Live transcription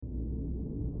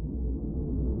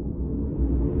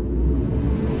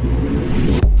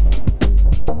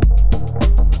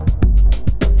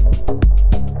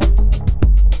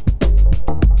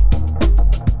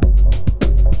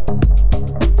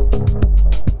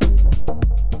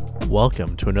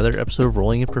Welcome to another episode of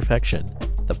Rolling Imperfection,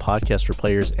 the podcast for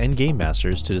players and game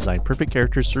masters to design perfect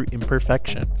characters through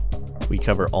imperfection. We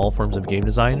cover all forms of game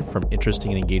design, from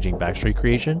interesting and engaging backstory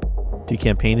creation to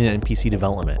campaign and NPC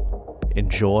development.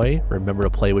 Enjoy, remember to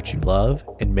play what you love,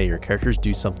 and may your characters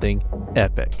do something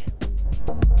epic.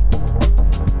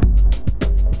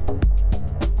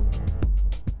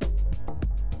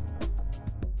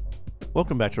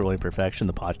 Welcome back to Rolling Perfection,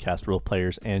 the podcast for role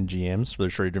players and GMs for their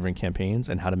story-driven campaigns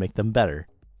and how to make them better.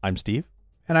 I'm Steve.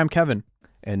 And I'm Kevin.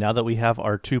 And now that we have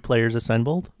our two players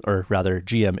assembled, or rather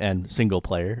GM and single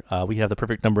player, we have the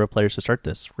perfect number of players to start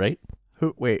this, right?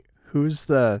 Am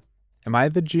I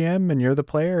the GM and you're the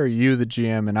player, or are you the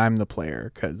GM and I'm the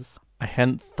player? Because I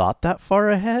hadn't thought that far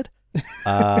ahead.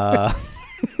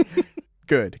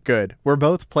 Good. We're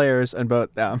both players and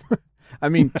both them. I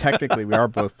mean, technically we are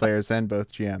both players and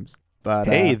both GMs. But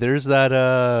hey, there's that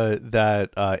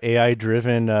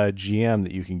AI-driven GM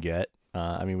that you can get.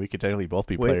 I mean, we could technically both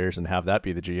be players and have that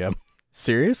be the GM.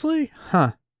 Seriously?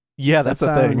 Huh. Yeah, that's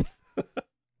a thing.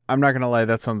 I'm not going to lie,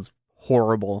 that sounds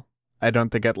horrible. I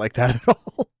don't think I'd like that at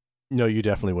all. No, you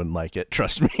definitely wouldn't like it.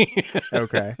 Trust me.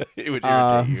 Okay. It would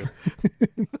irritate you.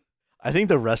 I think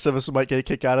the rest of us might get a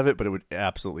kick out of it, but it would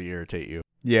absolutely irritate you.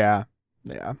 Yeah.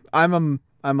 I'm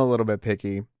a little bit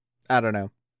picky. I don't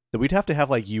know. We'd have to have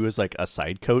you as a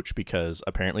side coach, because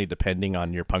apparently depending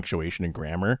on your punctuation and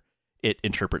grammar, it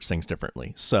interprets things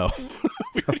differently. So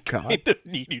we would kind of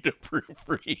need you to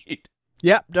proofread.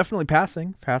 Yeah, definitely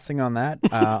passing on that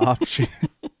option.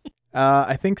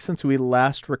 I think since we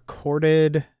last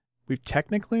recorded, we've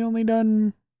technically only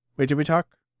done... Wait, did we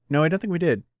talk? No, I don't think we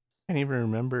did. I can't even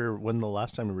remember when the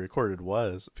last time we recorded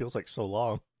was. It feels like so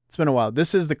long. It's been a while.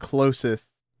 This is the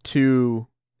closest to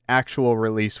actual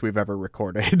release we've ever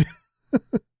recorded.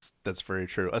 That's very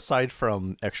true. Aside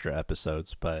from extra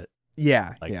episodes, but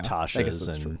Tasha's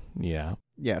and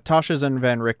Tasha's and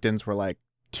Van Richten's were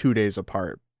 2 days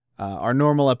apart. Our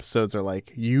normal episodes are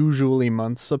usually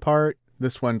months apart.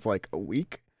 This one's a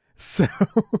week. So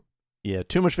yeah,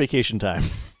 too much vacation time.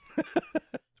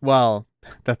 Well,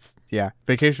 that's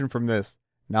vacation from this,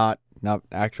 not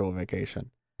actual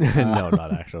vacation. No,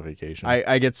 not actual vacation.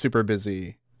 I get super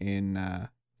busy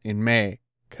in May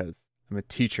because I'm a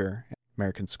teacher in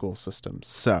American school systems.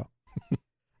 So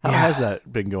how has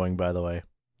that been going, by the way?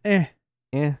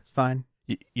 It's fine.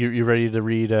 You ready to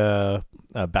read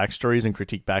backstories and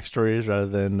critique backstories rather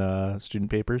than student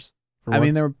papers? I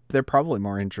mean, they're probably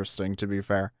more interesting, to be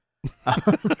fair.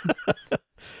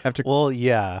 Well,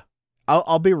 yeah.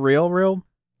 I'll be real.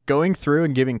 Going through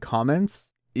and giving comments,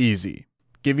 easy.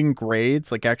 Giving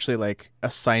grades, actually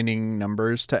assigning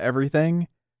numbers to everything,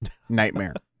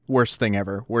 nightmare. Worst thing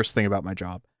ever. Worst thing about my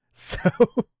job. So,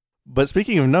 but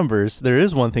speaking of numbers, there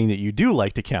is one thing that you do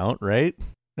like to count, right?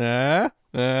 No,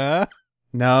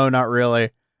 not really.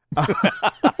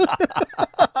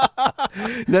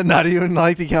 Not even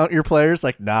like to count your players?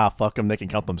 Nah, fuck them. They can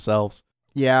count themselves.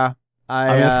 Yeah.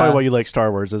 I mean, that's probably why you like Star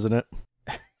Wars, isn't it?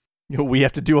 We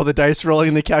have to do all the dice rolling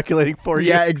and the calculating for you.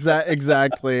 Yeah,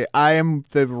 exactly. I am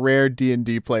the rare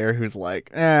D&D player who's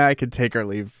I could take or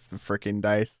leave the freaking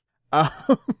dice.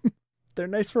 They're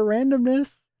nice for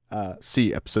randomness.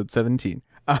 See episode 17.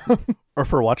 Or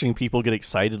for watching people get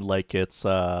excited like it's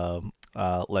your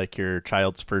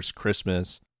child's first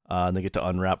Christmas, and they get to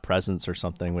unwrap presents or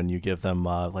something when you give them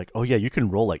oh yeah, you can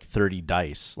roll 30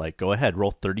 dice. Go ahead,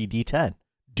 roll 30 d10.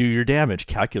 Do your damage,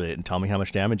 calculate it, and tell me how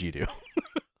much damage you do.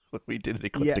 What we did at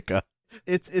Ecliptica.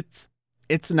 Yeah,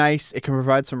 it's nice. It can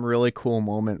provide some really cool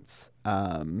moments.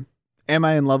 Am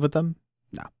I in love with them?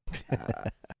 No.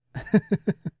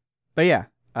 But yeah,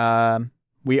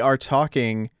 we are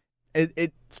talking.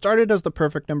 It started as the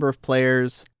perfect number of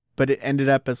players, but it ended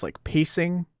up as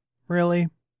pacing. Really,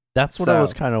 that's what I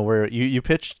was kind of where you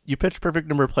pitched perfect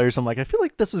number of players. I'm I feel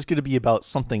like this is going to be about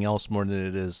something else more than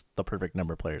it is the perfect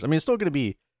number of players. I mean, it's still going to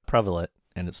be prevalent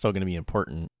and it's still going to be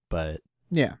important, but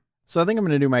yeah. So I think I'm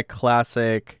going to do my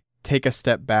classic take a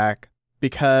step back,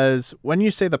 because when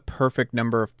you say the perfect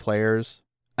number of players,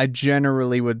 I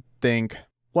generally would think,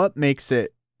 what makes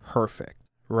it perfect,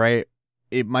 right?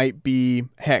 It might be,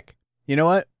 heck, you know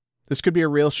what? This could be a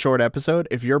real short episode.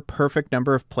 If your perfect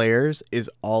number of players is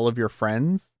all of your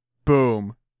friends,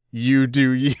 boom, you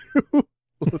do you.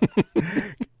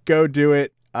 Go do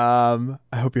it. I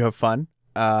hope you have fun.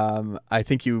 I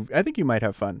think you might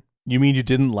have fun. You mean you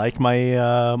didn't like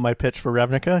my my pitch for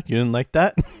Ravnica? You didn't like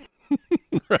that?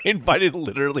 I invited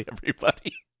literally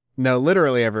everybody. No,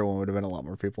 literally everyone would have been a lot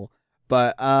more people.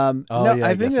 But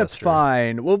I think that's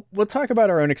fine. We'll talk about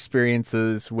our own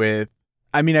experiences with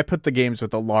I mean, I put the games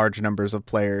with the large numbers of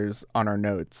players on our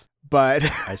notes, but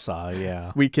I saw,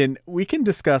 yeah. we can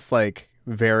discuss like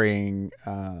varying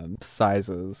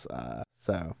sizes.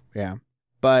 So yeah,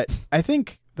 but I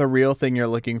think the real thing you're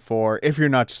looking for, if you're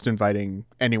not just inviting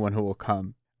anyone who will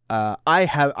come,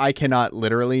 I cannot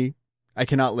literally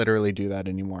do that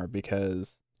anymore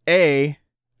because A,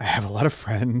 I have a lot of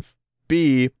friends.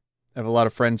 B, I have a lot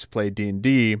of friends who play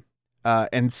D&D,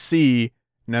 and C,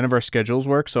 none of our schedules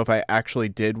work. So if I actually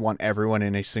did want everyone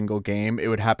in a single game, it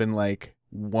would happen like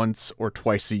once or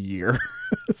twice a year.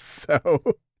 So,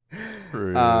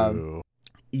 True.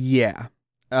 yeah.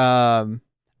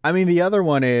 I mean, the other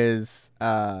one is,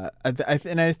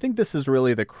 and I think this is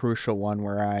really the crucial one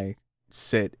where I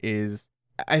sit is,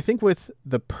 I think with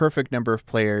the perfect number of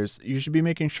players, you should be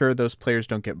making sure those players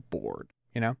don't get bored,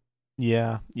 you know?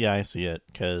 Yeah, I see it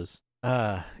because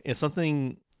it's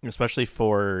something, especially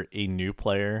for a new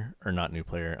player, or not new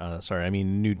player,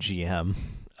 new GM,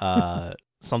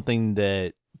 something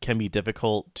that can be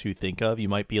difficult to think of. You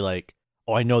might be like,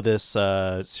 oh, I know this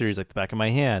series like the back of my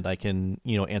hand. I can,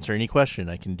 answer any question.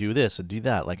 I can do this and do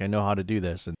that. Like, I know how to do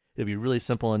this. And it'll be really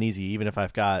simple and easy, even if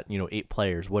I've got, 8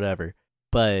 players, whatever.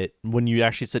 But when you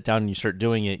actually sit down and you start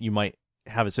doing it, you might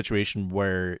have a situation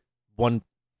where one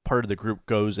part of the group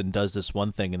goes and does this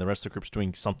one thing and the rest of the group's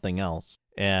doing something else.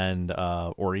 And,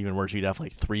 or even worse, you'd have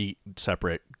like 3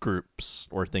 separate groups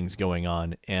or things going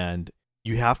on. And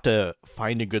you have to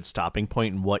find a good stopping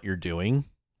point in what you're doing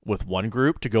with one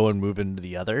group to go and move into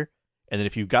the other. And then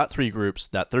if you've got 3 groups,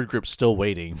 that third group's still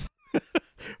waiting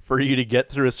for you to get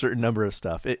through a certain number of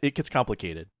stuff. It gets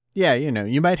complicated. Yeah,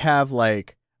 you might have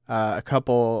like a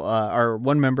couple or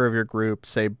one member of your group,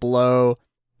 say, blow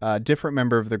a different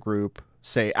member of the group,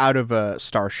 say, out of a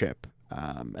starship.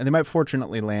 And they might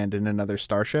fortunately land in another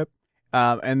starship.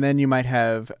 And then you might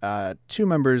have 2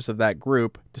 members of that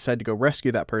group decide to go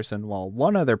rescue that person while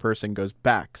one other person goes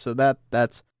back. So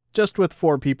that's just with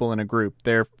 4 people in a group.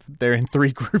 They're in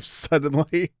 3 groups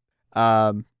suddenly.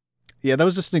 Yeah, that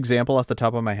was just an example off the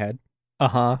top of my head.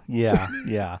 Uh-huh.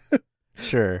 Yeah.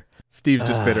 Sure. Steve's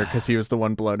just bitter because he was the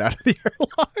one blown out of the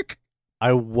airlock.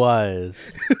 I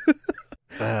was.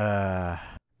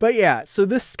 But yeah, so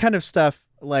this kind of stuff,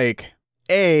 like,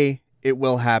 A, it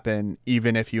will happen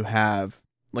even if you have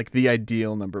like the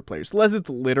ideal number of players. Unless it's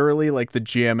literally like the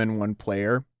GM and 1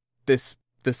 player, this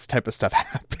type of stuff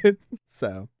happens.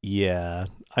 So yeah,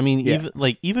 I mean,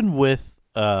 even with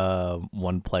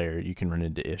 1 player, you can run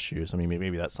into issues. I mean,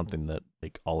 maybe that's something that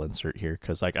like I'll insert here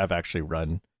because like I've actually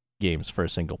run games for a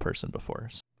single person before.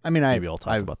 So I mean, maybe I'll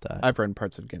talk about that. I've run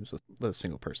parts of games with a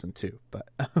single person too, but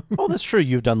oh, that's true.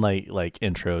 You've done like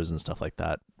intros and stuff like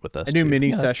that with us. I do too.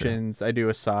 mini sessions. I do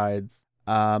asides.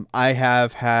 I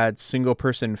have had single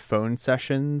person phone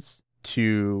sessions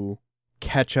to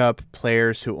catch up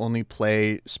players who only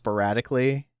play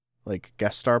sporadically, like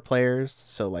guest star players.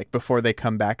 So like before they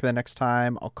come back the next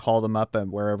time, I'll call them up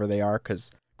and wherever they are,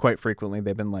 because quite frequently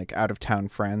they've been like out of town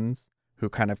friends who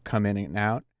kind of come in and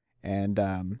out, and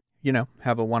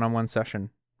have a one-on-one session.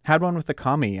 Had one with the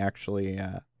Kami actually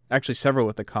several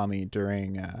with the Kami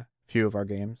during a few of our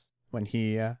games when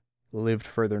he lived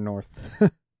further north.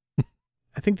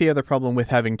 I think the other problem with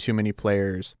having too many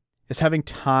players is having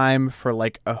time for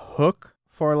like a hook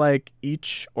for like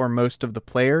each or most of the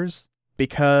players,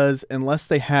 because unless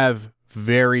they have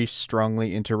very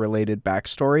strongly interrelated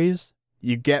backstories,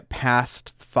 you get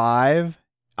past 5.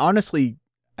 Honestly,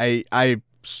 I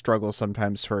struggle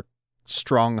sometimes for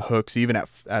strong hooks, even at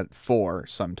 4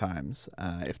 sometimes,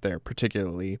 if they're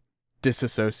particularly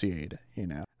disassociated,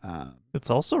 It's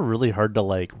also really hard to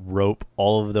like rope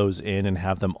all of those in and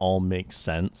have them all make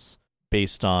sense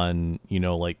based on,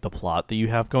 like the plot that you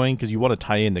have going, because you want to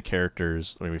tie in the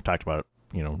characters. I mean, we've talked about,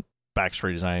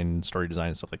 backstory design, story design,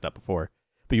 and stuff like that before,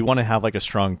 but you want to have like a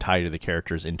strong tie to the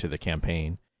characters into the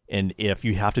campaign. And if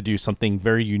you have to do something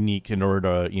very unique in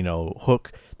order to,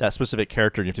 hook that specific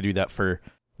character, you have to do that for,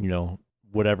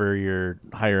 whatever your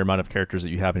higher amount of characters that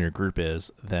you have in your group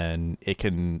is, then it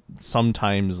can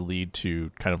sometimes lead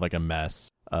to kind of like a mess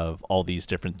of all these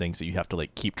different things that you have to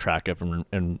like keep track of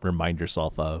and remind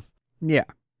yourself of. Yeah.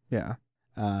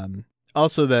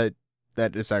 Also, that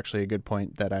is actually a good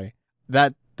point that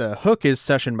the hook is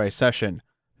session by session.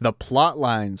 The plot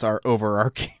lines are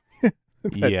overarching.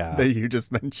 that you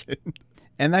just mentioned,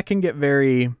 and that can get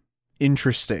very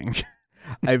interesting.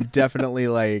 I've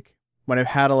definitely when I've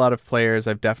had a lot of players,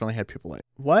 I've definitely had people like,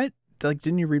 what? Like,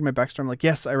 didn't you read my backstory? I'm like,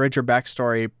 yes, I read your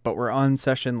backstory, but we're on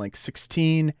session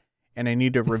 16 and I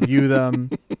need to review them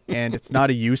and it's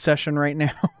not a U session right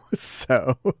now.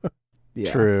 So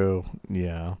yeah. True.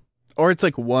 Yeah. Or it's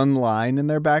like one line in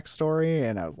their backstory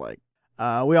and I was like,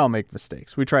 We all make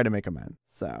mistakes. We try to make amends.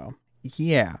 So,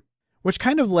 yeah. Which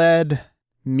kind of led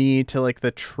me to like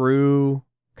the true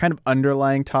kind of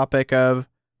underlying topic of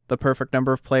the perfect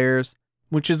number of players,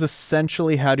 which is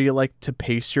essentially how do you like to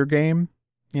pace your game,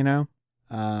 you know?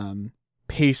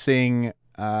 Pacing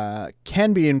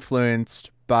can be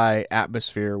influenced by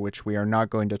atmosphere, which we are not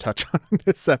going to touch on in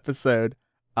this episode.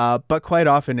 But quite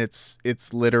often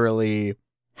it's literally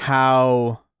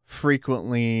how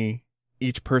frequently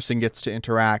each person gets to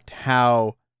interact,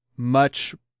 how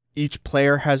much each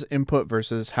player has input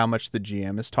versus how much the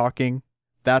GM is talking.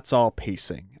 That's all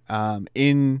pacing.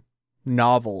 In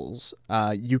novels,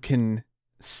 you can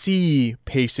see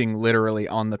pacing literally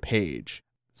on the page.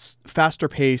 Faster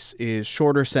pace is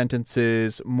shorter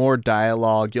sentences, more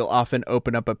dialogue. You'll often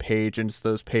open up a page and it's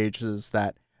those pages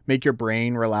that make your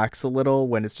brain relax a little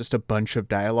when it's just a bunch of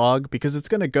dialogue, because it's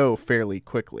going to go fairly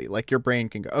quickly. Like your brain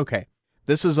can go, okay,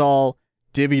 this is all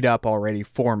divvied up already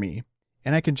for me,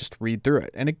 and I can just read through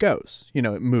it, and it goes,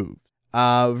 it moves.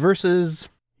 Versus,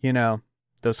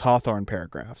 those Hawthorne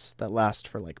paragraphs that last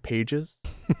for like pages,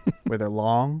 where they're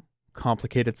long,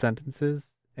 complicated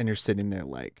sentences, and you're sitting there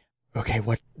like, okay,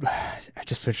 what? I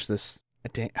just finished this.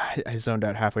 I zoned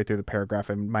out halfway through the paragraph,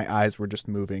 and my eyes were just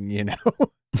moving,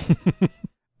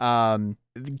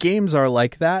 Games are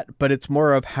like that, but it's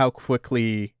more of how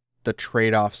quickly the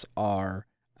trade-offs are,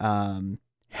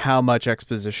 how much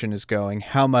exposition is going,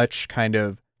 how much kind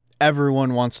of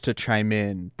everyone wants to chime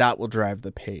in. That will drive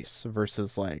the pace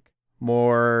versus like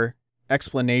more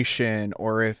explanation,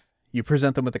 or if you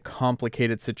present them with a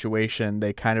complicated situation,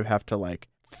 they kind of have to like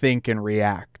think and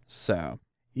react. So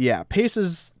yeah,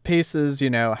 paces,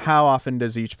 how often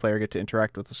does each player get to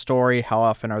interact with the story? How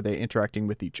often are they interacting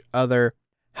with each other?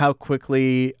 How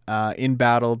quickly in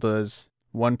battle does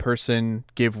one person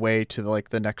give way to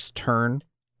the next turn?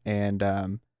 And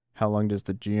how long does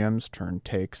the GM's turn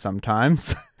take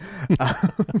sometimes?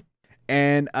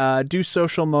 And do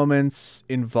social moments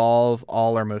involve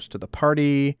all or most of the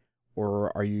party?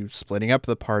 Or are you splitting up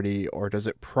the party? Or does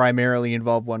it primarily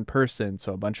involve one person,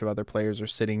 so a bunch of other players are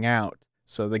sitting out?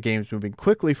 So the game's moving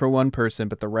quickly for one person,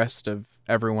 but the rest of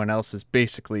everyone else is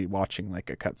basically watching like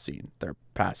a cutscene. They're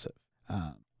passive.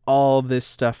 All this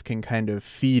stuff can kind of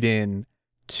feed in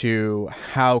to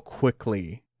how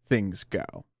quickly things go.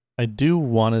 I do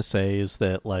want to say is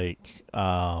that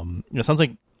it sounds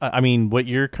like, what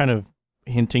you're kind of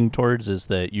hinting towards is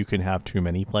that you can have too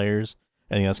many players.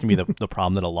 I think that's going to be the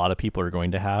problem that a lot of people are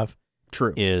going to have.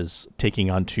 True. Is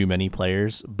taking on too many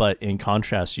players. But in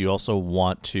contrast, you also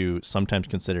want to sometimes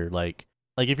consider like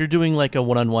if you're doing like a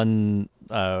one-on-one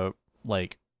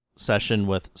session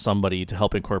with somebody to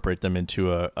help incorporate them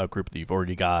into a group that you've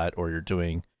already got, or you're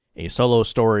doing a solo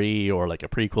story or like a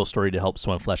prequel story to help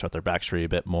someone flesh out their backstory a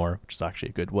bit more, which is actually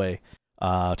a good way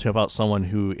to help out someone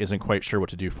who isn't quite sure what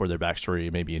to do for their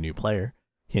backstory, maybe a new player.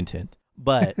 Hint, hint.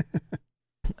 But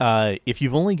if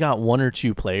you've only got one or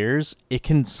two players, it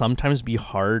can sometimes be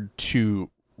hard to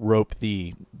rope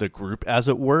the group, as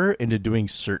it were, into doing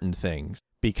certain things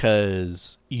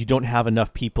because you don't have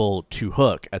enough people to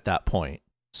hook at that point.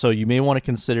 So you may want to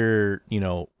consider,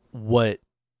 what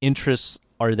interests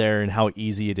are there and how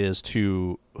easy it is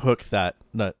to hook that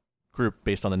group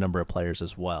based on the number of players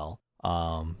as well.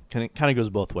 Kind of goes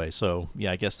both ways. So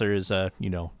yeah, I guess there is a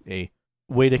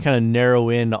way to kind of narrow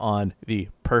in on the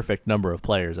perfect number of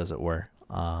players, as it were.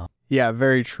 Yeah,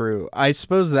 very true. I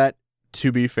suppose that,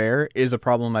 to be fair, is a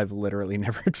problem I've literally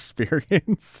never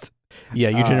experienced. Yeah,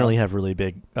 you generally have really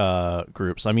big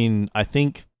groups. I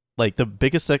think like the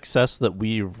biggest success that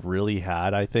we've really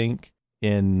had, I think,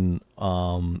 in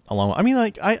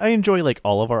I enjoy like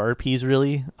all of our RPs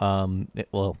really. All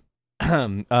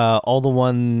the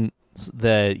ones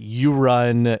that you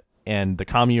run and the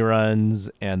Kami runs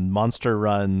and Monster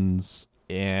runs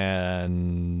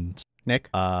and Nick.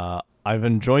 I've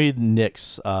enjoyed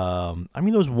Nick's. There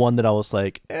was one that I was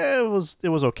like, it was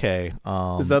okay.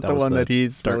 Is that the one that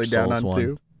he's Dark really down on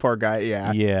too? Poor guy.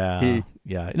 Yeah.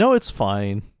 Yeah. No, it's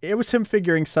fine. It was him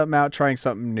figuring something out, trying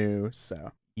something new.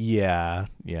 So. Yeah.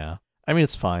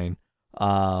 It's fine.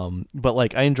 But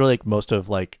like I enjoy like most of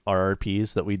like our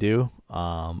RPs that we do.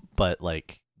 But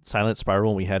like Silent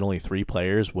Spiral, when we had only 3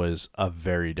 players, was a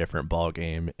very different ball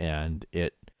game, and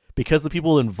because the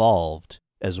people involved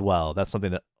as well. That's something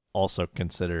to also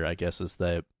consider, I guess, is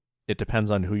that it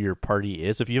depends on who your party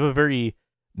is. If you have a very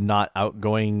not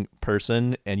outgoing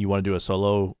person and you want to do a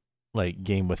solo like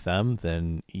game with them,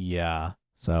 then yeah.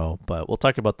 So, but we'll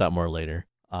talk about that more later.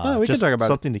 We can talk about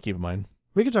something to keep in mind.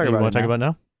 We can talk about. You want to talk about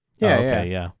now? Yeah.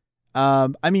 Okay. Yeah.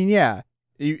 Yeah.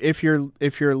 If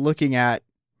you're looking at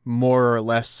more or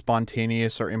less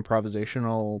spontaneous or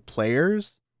improvisational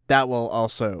players, that will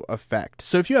also affect.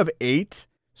 So if you have 8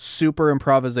 super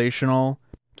improvisational,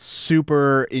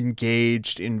 super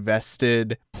engaged,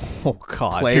 invested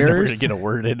God, players, you're never gonna get a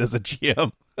word in as a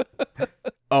GM.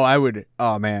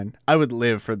 Oh man, I would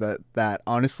live for that.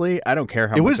 Honestly, I don't care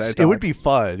how much I talk. It would be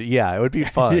fun. Yeah, it would be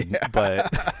fun. Yeah.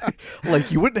 But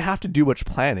like, you wouldn't have to do much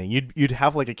planning. You'd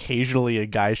have like occasionally a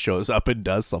guy shows up and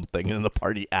does something, and the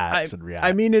party acts and reacts.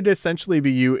 I mean, it'd essentially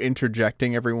be you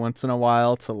interjecting every once in a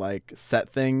while to like set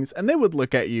things, and they would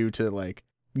look at you to like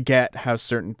get how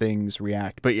certain things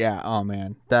react. But yeah, oh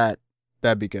man, that'd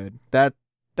be good.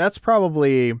 That's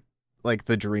probably like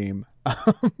the dream.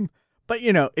 But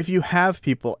you know, if you have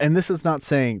people, and this is not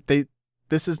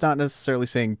necessarily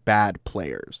saying bad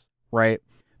players, right?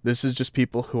 This is just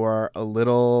people who are a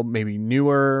little maybe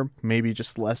newer, maybe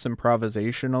just less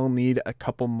improvisational, need a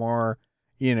couple more,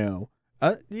 need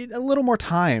a little more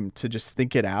time to just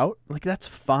think it out. Like, that's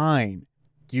fine.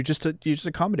 You just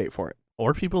accommodate for it.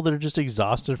 Or people that are just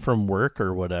exhausted from work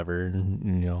or whatever,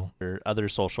 or other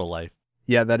social life.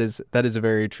 Yeah, that is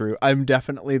very true. I'm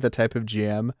definitely the type of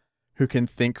GM who can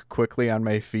think quickly on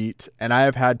my feet. And I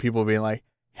have had people being like,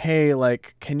 hey,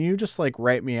 like, can you just like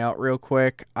write me out real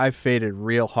quick? I faded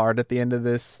real hard at the end of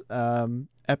this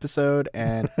episode,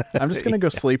 and I'm just going to go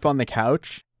sleep on the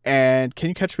couch. And can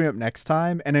you catch me up next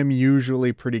time? And I'm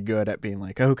usually pretty good at being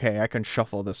like, okay, I can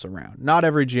shuffle this around. Not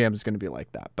every GM is going to be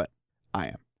like that, but I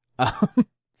am.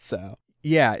 So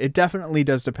yeah, it definitely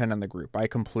does depend on the group. I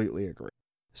completely agree.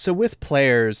 So with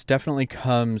players definitely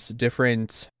comes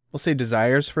different, we'll say,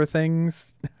 desires for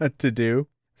things to do.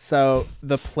 So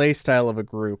the play style of a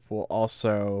group will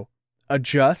also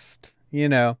adjust,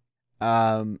 You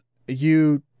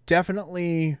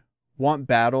definitely want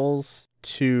battles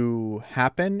to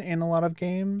happen in a lot of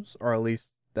games, or at least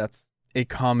that's a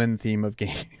common theme of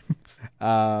games.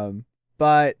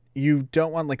 But you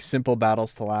don't want like simple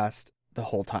battles to last the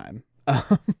whole time.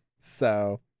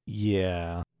 So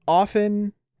yeah,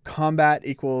 often combat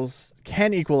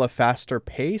can equal a faster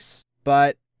pace,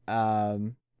 but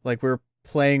like we're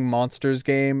playing Monster's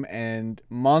game, and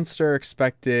Monster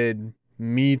expected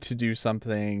me to do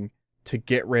something to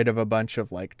get rid of a bunch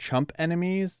of like chump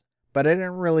enemies, but I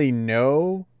didn't really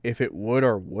know if it would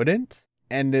or wouldn't,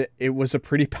 and it was a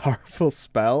pretty powerful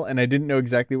spell, and I didn't know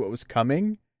exactly what was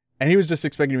coming, and he was just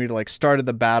expecting me to like start of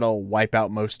the battle, wipe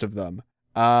out most of them.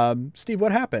 Steve,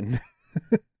 what happened?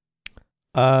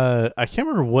 I can't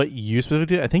remember what you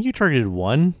specifically did. I think you targeted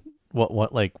one.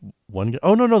 What like one?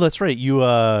 Oh no, that's right. You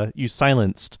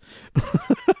silenced.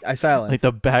 I silenced like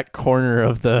the back corner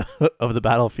of the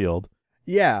battlefield.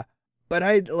 Yeah, but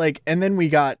and then we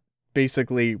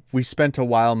spent a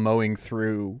while mowing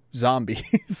through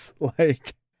zombies.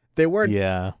 Like they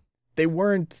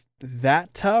weren't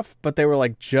that tough, but they were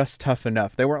like just tough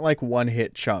enough. They weren't like one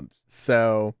hit chumps.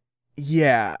 So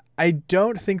yeah, I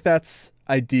don't think that's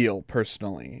ideal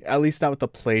personally, at least not with the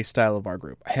play style of our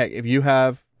group. Heck, if you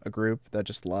have a group that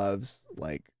just loves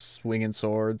like swinging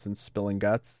swords and spilling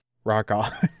guts, rock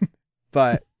on.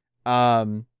 But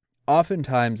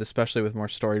oftentimes, especially with more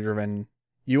story driven,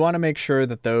 you want to make sure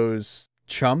that those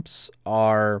chumps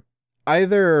are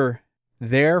either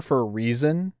there for a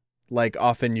reason, like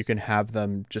often you can have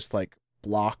them just like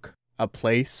block a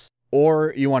place,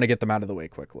 or you want to get them out of the way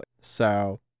quickly.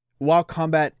 So while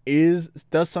combat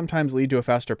does sometimes lead to a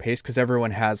faster pace because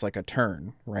everyone has like a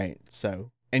turn, right?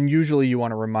 So, and usually you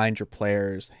want to remind your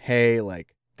players, hey,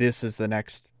 like this is the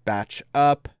next batch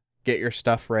up, get your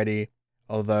stuff ready.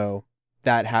 Although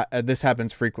this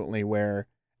happens frequently where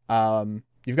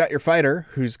you've got your fighter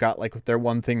who's got like their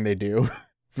one thing they do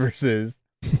versus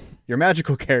your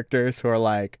magical characters who are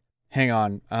like, hang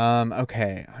on,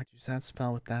 okay, I'd use that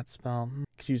spell with that spell,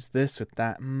 could use this with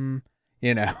that,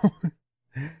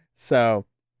 So,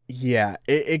 yeah,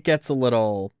 it gets a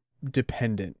little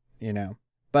dependent,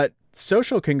 But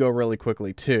social can go really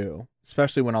quickly, too,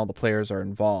 especially when all the players are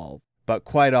involved. But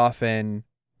quite often,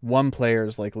 one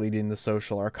player's, like, leading the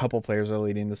social, or a couple players are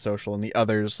leading the social, and the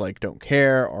others, like, don't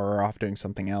care or are off doing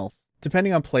something else.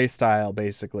 Depending on play style,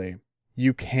 basically,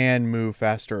 you can move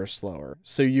faster or slower.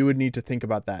 So you would need to think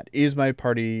about that. Is my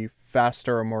party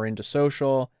faster or more into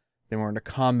social? They're more into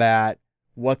combat?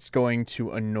 What's going to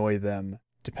annoy them?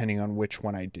 Depending on which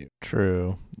one I do.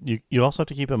 True. You also have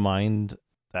to keep in mind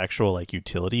the actual like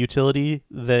utility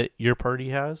that your party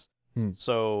has.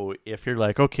 So if you're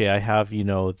like, okay, I have,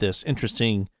 this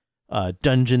interesting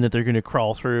dungeon that they're going to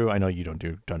crawl through. I know you don't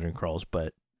do dungeon crawls,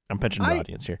 but I'm pitching the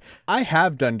audience here. I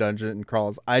have done dungeon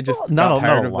crawls. I just got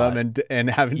tired of them and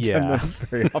haven't done them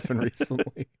very often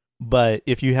recently. But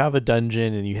if you have a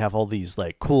dungeon and you have all these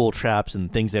like cool traps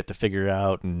and things they have to figure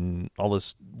out and all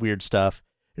this weird stuff,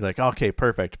 you're like, okay,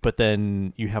 perfect. But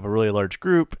then you have a really large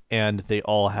group and they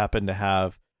all happen to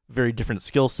have very different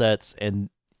skill sets, and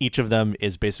each of them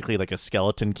is basically like a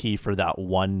skeleton key for that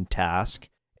one task.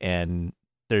 And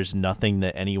there's nothing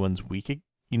that anyone's weak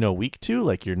to.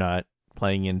 Like, you're not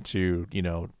playing into,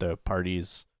 the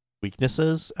party's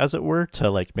weaknesses, as it were, to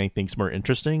like make things more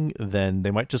interesting. Then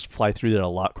they might just fly through that a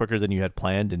lot quicker than you had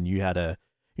planned, and you had a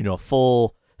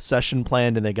full session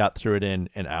planned and they got through it in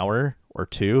an hour or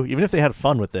two, even if they had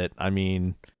fun with it. I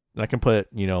mean, that can put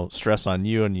stress on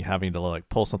you and you having to like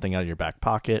pull something out of your back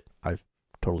pocket. I've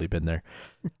totally been there.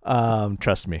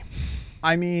 Trust me.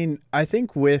 I mean, I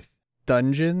think with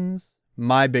dungeons,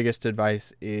 my biggest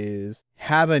advice is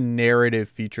have a narrative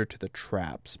feature to the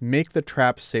traps. Make the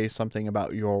traps say something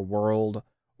about your world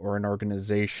or an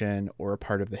organization or a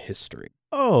part of the history.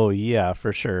 Oh, yeah,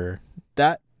 for sure.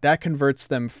 That converts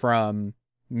them from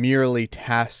merely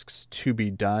tasks to be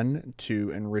done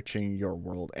to enriching your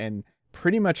world. And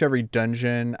pretty much every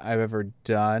dungeon I've ever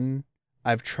done,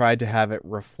 I've tried to have it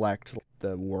reflect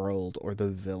the world or the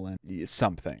villain,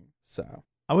 something. So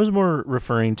I was more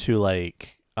referring to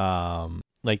like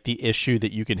the issue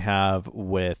that you can have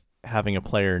with having a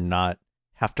player not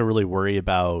have to really worry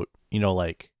about,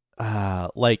 like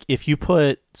if you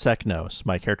put Seknos,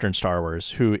 my character in Star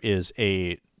Wars, who is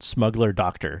a smuggler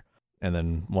doctor, and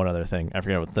then one other thing, I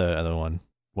forget what the other one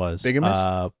was.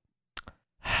 Bigamist?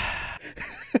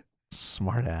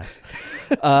 Smart ass.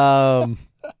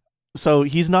 So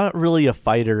he's not really a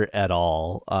fighter at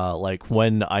all. Like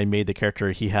when I made the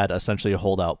character, he had essentially a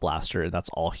holdout blaster, and that's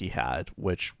all he had,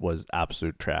 which was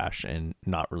absolute trash and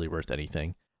not really worth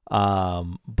anything.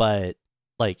 But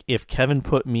like if Kevin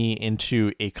put me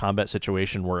into a combat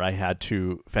situation where I had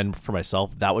to fend for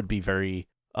myself, that would be very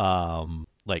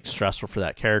like stressful for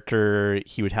that character.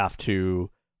 He would have to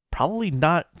probably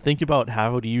not think about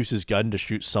how to use his gun to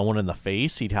shoot someone in the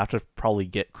face. He'd have to probably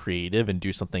get creative and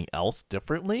do something else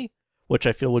differently, which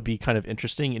I feel would be kind of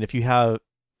interesting. And if you have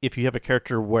a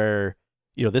character where,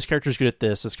 this character's good at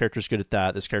this character's good at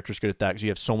that, this character's good at that, because you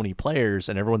have so many players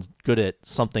and everyone's good at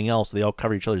something else, they all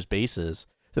cover each other's bases,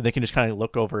 then they can just kind of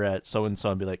look over at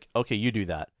so-and-so and be like, okay, you do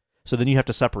that. So then you have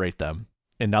to separate them.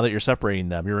 And now that you're separating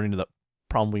them, you're running into the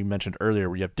problem we mentioned earlier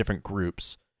where you have different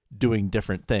groups doing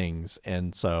different things.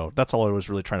 And so that's all I was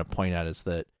really trying to point at, is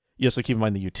that you have to keep in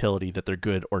mind the utility that they're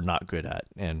good or not good at,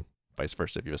 and vice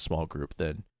versa. If you have a small group,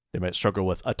 then they might struggle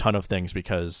with a ton of things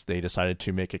because they decided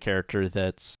to make a character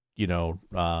that's,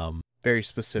 very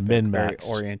specific, min-maxed,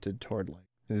 very oriented toward like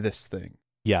this thing.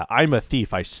 Yeah, I'm a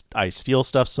thief. I steal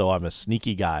stuff, so I'm a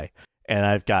sneaky guy, and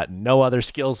I've got no other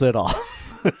skills at all.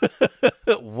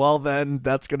 Well, then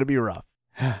that's going to be rough.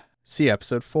 See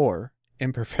episode 4,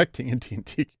 Imperfecting a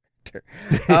D&D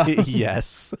character.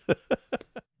 Yes.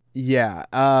 Yeah,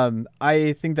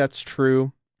 I think that's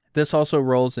true. This also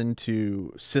rolls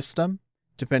into system,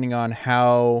 depending on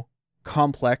how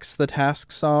complex the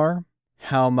tasks are,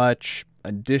 how much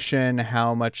addition,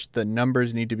 how much the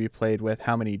numbers need to be played with,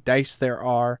 how many dice there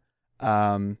are.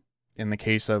 In the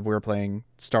case of, we're playing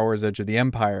Star Wars Edge of the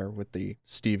Empire with the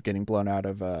Steve getting blown out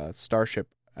of a starship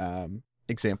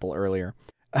example earlier.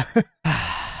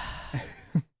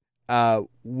 In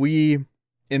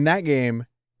that game,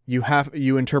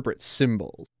 you interpret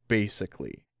symbols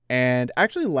basically, and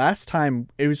actually last time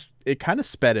it kind of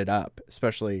sped it up,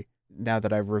 especially now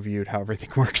that I've reviewed how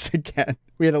everything works again.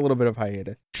 We had a little bit of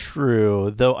hiatus.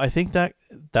 True, though I think that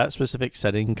specific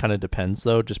setting kind of depends,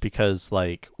 though, just because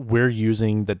like we're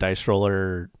using the dice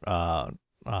roller that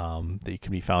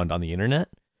can be found on the internet,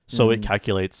 so it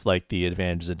calculates like the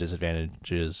advantages and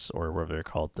disadvantages, or whatever they're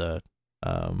called, the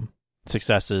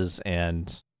successes,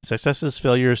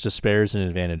 failures, despairs, and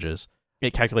advantages.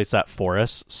 It calculates that for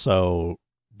us, so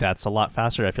that's a lot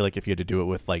faster. I feel like if you had to do it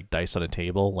with like dice on a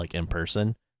table, like in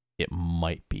person, it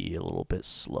might be a little bit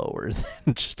slower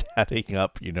than just adding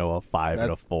up, a 5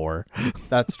 and a 4.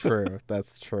 That's true.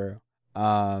 That's true.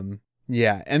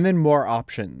 Yeah, and then more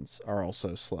options are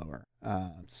also slower.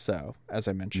 So, as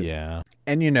I mentioned. Yeah.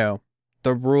 And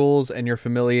the rules and your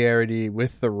familiarity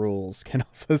with the rules can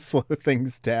also slow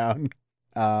things down.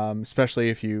 Especially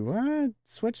if you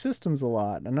switch systems a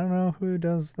lot. I don't know who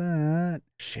does that.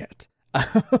 Shit.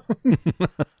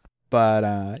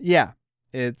 But yeah,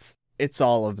 it's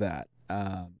all of that.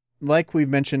 Like we've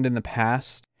mentioned in the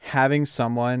past, having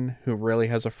someone who really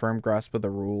has a firm grasp of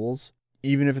the rules,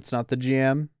 even if it's not the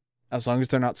GM, as long as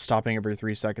they're not stopping every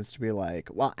 3 seconds to be like,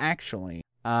 well, actually,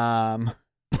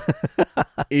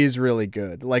 is really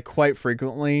good. Like quite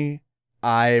frequently,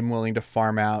 I'm willing to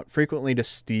farm out frequently to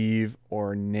Steve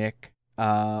or Nick,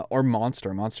 or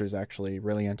Monster. Monster's actually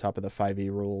really on top of the 5e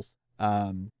rules.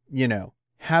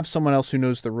 Have someone else who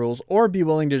knows the rules, or be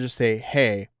willing to just say,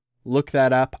 hey, look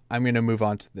that up. I'm going to move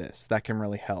on to this. That can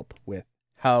really help with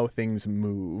how things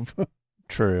move.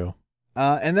 True.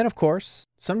 And then, of course,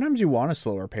 sometimes you want a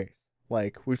slower pace.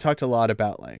 Like, we've talked a lot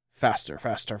about, like, faster.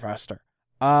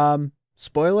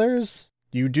 Spoilers,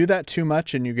 you do that too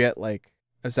much and you get, like,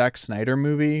 a Zack Snyder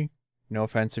movie. No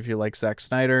offense if you like Zack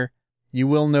Snyder. You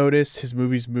will notice his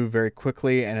movies move very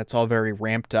quickly and it's all very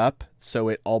ramped up, so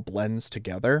it all blends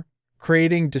together.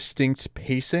 Creating distinct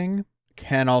pacing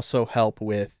can also help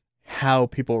with how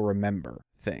people remember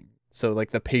things. So,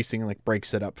 like, the pacing, like,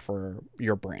 breaks it up for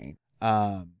your brain.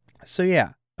 So, yeah.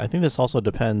 I think this also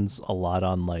depends a lot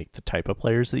on, like, the type of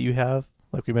players that you have.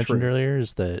 Like we mentioned earlier,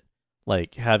 is that,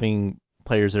 like, having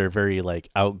players that are very, like,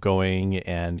 outgoing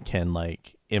and can,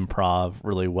 like, improv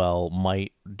really well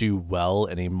might do well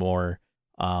in a more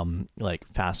like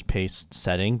fast-paced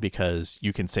setting, because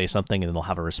you can say something and then they'll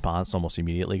have a response almost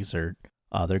immediately, because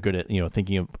they're good at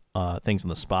thinking of things on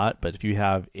the spot. But if you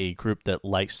have a group that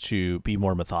likes to be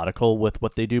more methodical with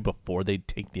what they do before they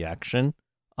take the action,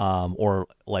 or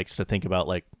likes to think about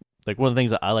like one of the things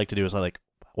that I like to do is what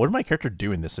did my character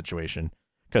do in this situation?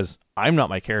 Because I'm not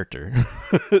my character.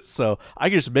 So I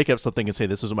can just make up something and say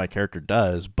this is what my character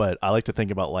does, but I like to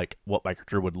think about like what my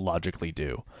character would logically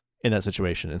do in that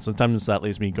situation. And sometimes that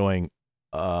leaves me going,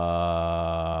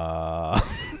 I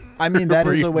mean, that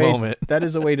is a way that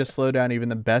is a way to slow down even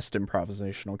the best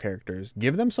improvisational characters.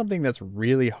 Give them something that's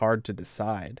really hard to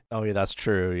decide. Oh yeah, that's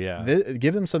true. Yeah.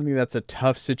 Give them something that's a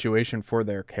tough situation for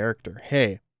their character.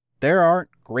 Hey, there aren't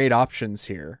great options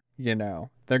here. They're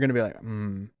going to be like,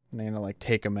 and they're going to like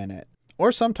take a minute.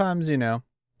 Or sometimes,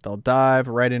 they'll dive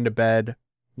right into bed,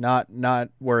 not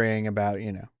worrying about,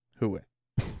 who would.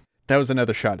 That was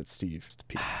another shot at Steve.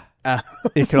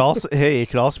 It could also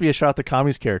be a shot at the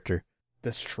Kami's character.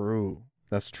 That's true.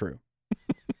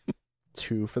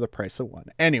 2 for the price of 1.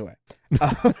 Anyway.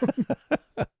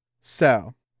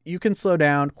 So you can slow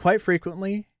down quite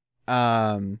frequently.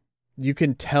 You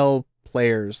can tell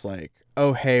players like,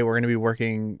 oh, hey, we're going to be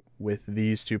working with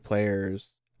these 2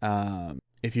 players.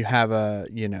 If you have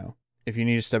if you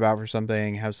need to step out for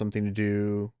something, have something to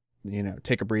do,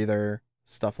 take a breather,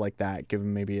 stuff like that. Give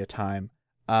them maybe a time.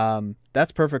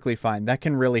 That's perfectly fine. That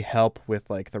can really help with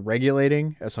like the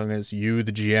regulating, as long as you,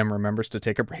 the GM, remembers to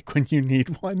take a break when you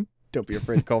need one. Don't be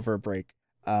afraid to call for a break.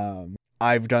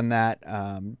 I've done that,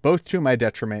 both to my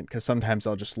detriment, because sometimes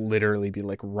I'll just literally be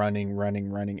like running,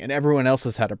 and everyone else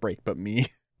has had a break but me.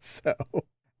 So,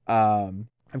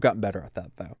 I've gotten better at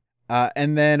that though.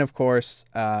 And then of course,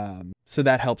 so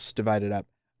that helps divide it up.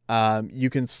 You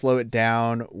can slow it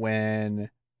down when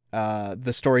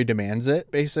the story demands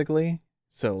it, basically.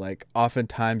 So like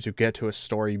oftentimes you get to a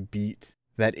story beat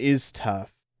that is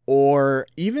tough, or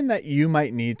even that you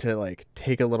might need to like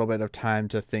take a little bit of time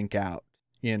to think out.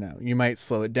 You might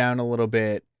slow it down a little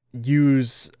bit,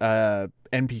 use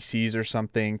NPCs or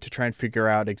something to try and figure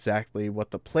out exactly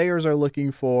what the players are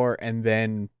looking for, and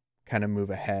then kind of move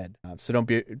ahead. So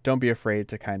don't be afraid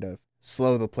to kind of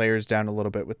slow the players down a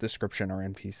little bit with description or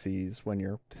NPCs when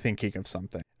you're thinking of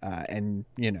something,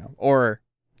 or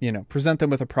present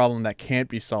them with a problem that can't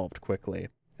be solved quickly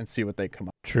and see what they come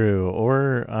up. True.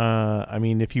 Or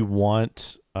if you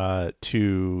want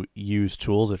to use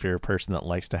tools, if you're a person that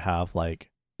likes to have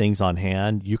like things on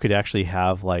hand, you could actually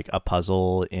have like a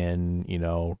puzzle in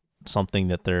something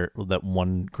that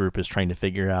one group is trying to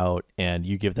figure out, and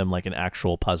you give them like an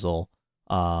actual puzzle.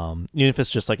 Even if it's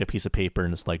just like a piece of paper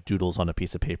and it's like doodles on a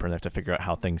piece of paper and they have to figure out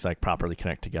how things like properly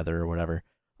connect together or whatever.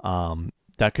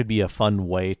 That could be a fun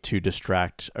way to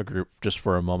distract a group just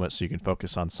for a moment, so you can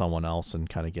focus on someone else and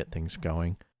kind of get things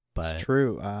going. But it's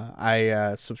true.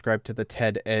 I subscribe to the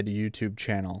TED Ed YouTube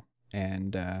channel,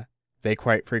 and they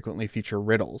quite frequently feature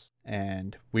riddles.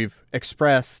 And we've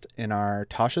expressed in our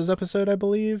Tasha's episode, I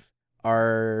believe,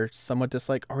 our somewhat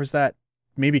dislike, or is that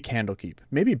maybe Candlekeep?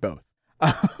 Maybe both.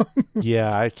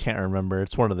 Yeah, I can't remember.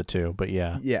 It's one of the two, but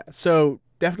yeah. Yeah, so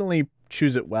definitely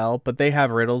choose it well, but they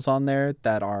have riddles on there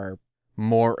that are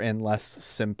more and less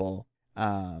simple.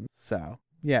 So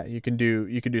yeah, you can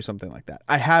do something like that.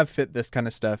 I have fit this kind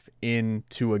of stuff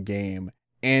into a game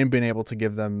and been able to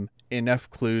give them enough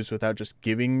clues without just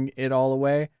giving it all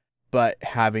away, but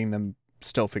having them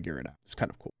still figure it out. It's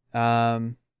kind of cool.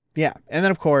 Yeah, and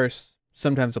then of course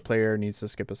sometimes a player needs to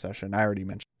skip a session. I already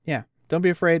mentioned. Yeah, don't be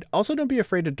afraid. Also, don't be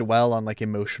afraid to dwell on like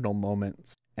emotional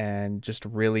moments and just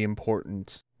really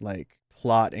important like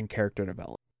plot and character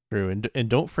development. True, and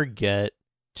don't forget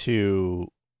to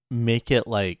make it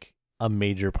like a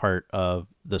major part of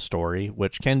the story,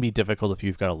 which can be difficult if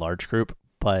you've got a large group,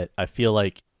 but I feel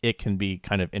like it can be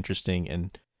kind of interesting.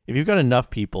 And if you've got enough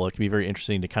people, it can be very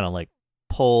interesting to kind of like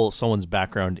pull someone's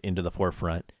background into the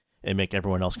forefront and make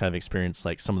everyone else kind of experience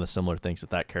like some of the similar things that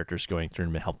that character's going through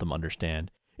and help them understand.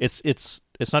 It's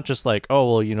not just like,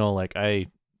 oh, well, you know, like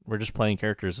we're just playing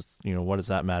characters. It's, you know, what does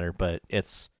that matter? But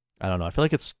it's, I don't know. I feel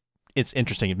like it's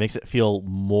interesting. It makes it feel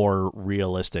more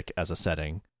realistic as a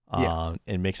setting.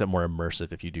 It makes it more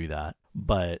immersive if you do that.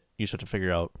 But you just have to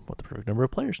figure out what the perfect number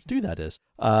of players to do that is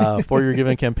for your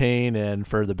given campaign and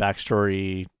for the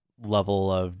backstory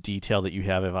level of detail that you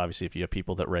have. Obviously, if you have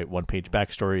people that write 1-page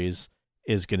backstories,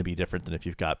 is going to be different than if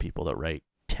you've got people that write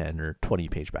 10 or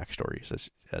 20-page backstories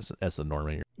as the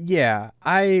norm. Yeah.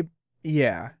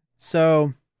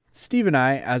 So Steve and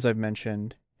I, as I've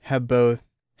mentioned, have both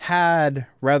had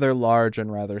rather large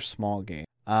and rather small games.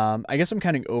 I guess I'm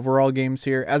counting overall games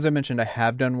here. As I mentioned, I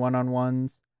have done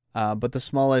one-on-ones, but the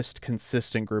smallest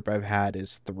consistent group I've had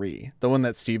is 3. The one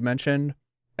that Steve mentioned,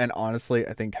 and honestly,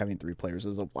 I think having 3 players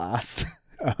is a blast.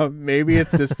 Maybe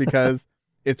it's just because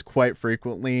it's quite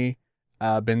frequently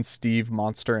been Steve,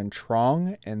 Monster, and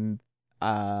Trong, and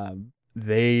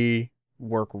they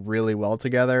work really well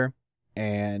together.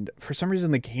 And for some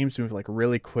reason, the games move like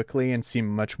really quickly and seem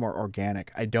much more organic.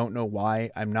 I don't know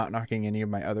why. I'm not knocking any of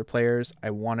my other players. I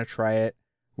want to try it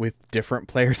with different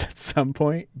players at some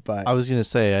point. But I was gonna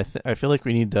say, I feel like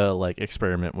we need to like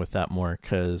experiment with that more,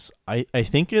 because I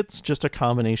think it's just a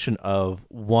combination of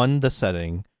 1, the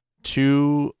setting,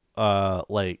 2,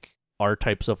 like our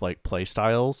types of like play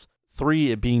styles,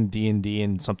 3, it being D&D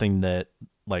and something that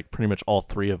like pretty much all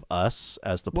 3 of us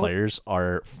as the players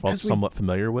are somewhat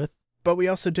familiar with. But we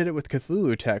also did it with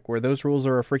Cthulhu Tech, where those rules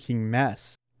are a freaking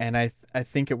mess, and I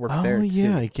think it worked there too. Oh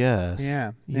yeah, I guess.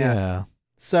 Yeah.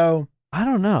 So I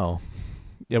don't know.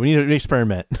 Yeah, we need to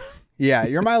experiment. Yeah,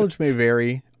 your mileage may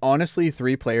vary. Honestly,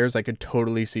 3 players, I could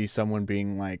totally see someone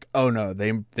being like, "Oh no,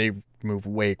 they move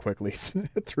way quickly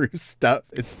through stuff.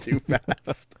 It's too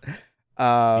fast."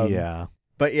 Yeah.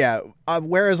 But yeah,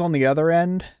 whereas on the other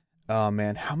end, oh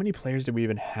man, how many players did we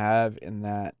even have in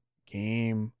that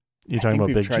game? You're talking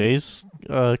about Big J's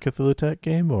Cthulhu Tech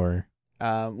game, or?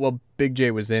 Well, Big J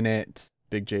was in it.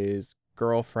 Big J's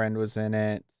girlfriend was in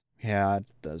it. We had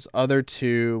those other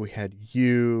 2. We had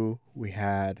you. We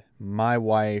had my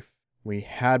wife. We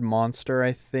had Monster,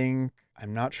 I think.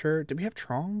 I'm not sure. Did we have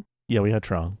Trong? Yeah, we had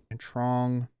Trong. And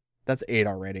Trong. That's 8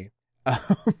 already.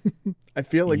 I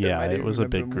feel like it was a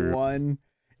big group. 1.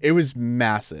 It was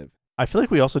massive. I feel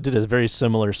like we also did a very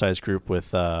similar sized group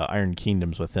with Iron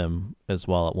Kingdoms with him as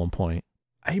well at one point.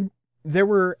 There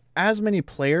were as many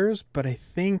players, but I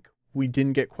think we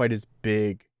didn't get quite as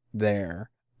big there.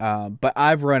 But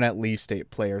I've run at least 8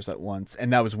 players at once,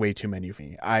 and that was way too many for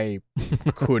me. I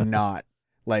could not.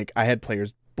 Like, I had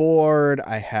players bored.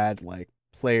 I had like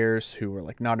players who were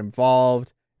like not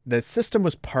involved. The system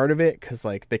was part of it because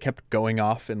like they kept going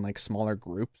off in like smaller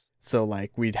groups. So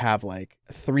like we'd have like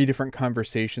 3 different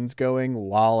conversations going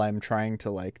while I'm trying to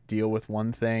like deal with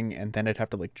one thing, and then I'd have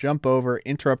to like jump over,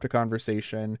 interrupt a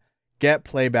conversation, get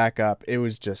play back up. It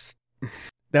was just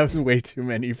that was way too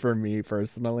many for me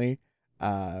personally.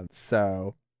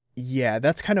 So yeah,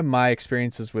 that's kind of my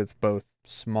experiences with both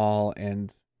small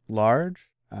and large.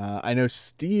 I know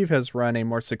Steve has run a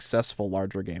more successful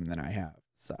larger game than I have.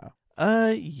 So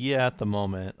yeah, at the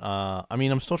moment. I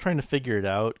mean, I'm still trying to figure it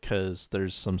out because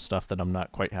there's some stuff that I'm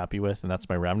not quite happy with, and that's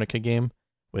my Ravnica game,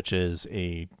 which is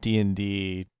a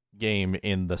D&D game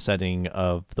in the setting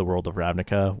of the world of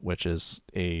Ravnica, which is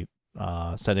a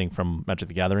setting from Magic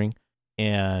the Gathering.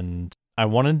 And I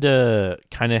wanted to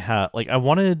kind of have, like,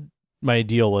 my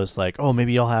ideal was like, oh,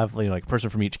 maybe I'll have like a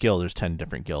person from each guild. There's 10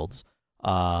 different guilds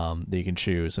that you can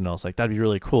choose, and I was like, that'd be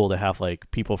really cool to have like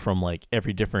people from like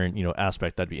every different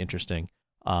aspect. That'd be interesting.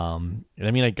 And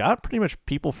I mean, I got pretty much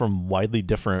people from widely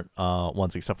different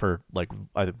ones, except for like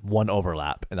one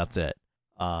overlap, and that's it.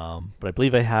 But I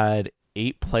believe I had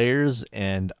 8 players,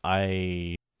 and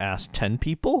I asked 10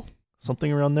 people,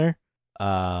 something around there.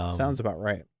 Sounds about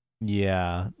right.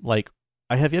 Yeah, like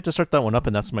I have yet to start that one up,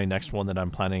 and that's my next one that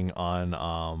I'm planning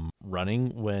on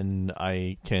running when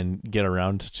I can get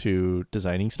around to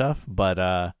designing stuff. But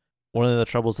one of the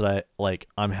troubles that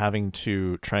I'm having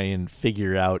to try and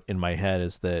figure out in my head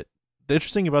is that the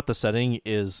interesting about the setting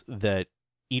is that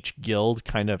each guild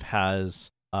kind of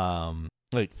has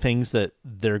like things that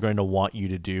they're going to want you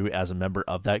to do as a member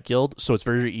of that guild. So it's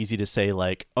very easy to say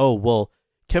like, oh, well,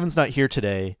 Kevin's not here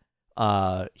today.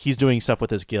 He's doing stuff with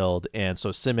his guild, and so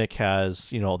Simic has,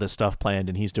 this stuff planned,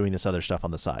 and he's doing this other stuff on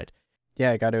the side.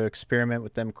 Yeah, I got to experiment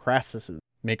with them Crassuses.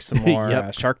 Make some more Yep.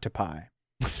 Sharktopi.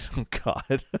 Oh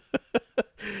God.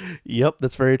 Yep,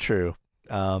 that's very true.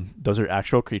 Those are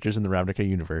actual creatures in the Ravnica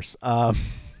universe.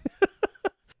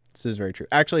 This is very true.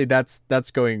 Actually, that's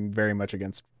going very much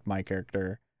against my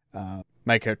character.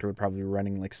 My character would probably be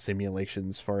running like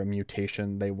simulations for a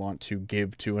mutation they want to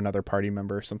give to another party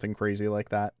member, something crazy like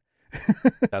that.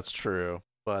 That's true.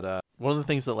 But one of the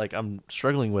things that like I'm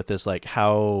struggling with is like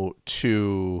how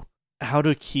to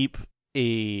keep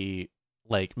a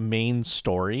like main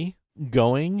story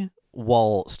going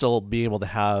while still being able to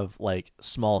have like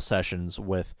small sessions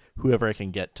with whoever I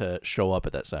can get to show up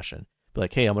at that session. Be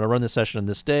like, hey, I'm going to run this session on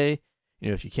this day.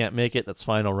 If you can't make it, that's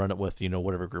fine. I'll run it with,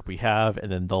 whatever group we have,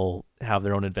 and then they'll have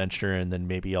their own adventure, and then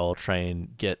maybe I'll try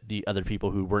and get the other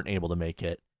people who weren't able to make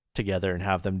it together and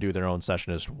have them do their own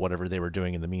session as whatever they were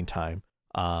doing in the meantime.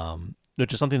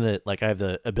 Which is something that like I have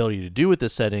the ability to do with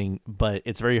this setting, but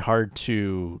it's very hard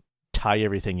to tie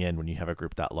everything in when you have a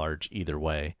group that large either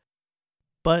way.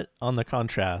 But on the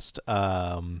contrast,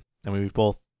 we've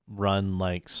both run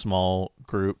like small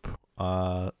group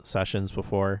sessions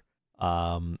before.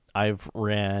 I've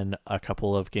ran a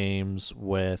couple of games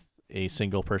with a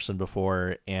single person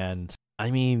before, and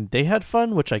I mean, they had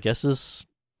fun, which I guess is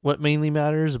what mainly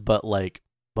matters, but like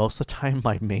most of the time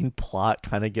my main plot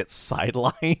kind of gets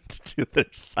sidelined to their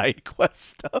side quest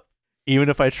stuff. Even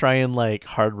if I try and like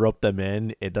hard rope them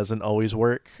in, it doesn't always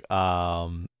work.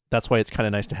 That's why it's kind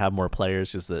of nice to have more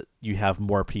players, is that you have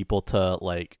more people to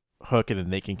like hook, and then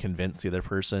they can convince the other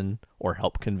person or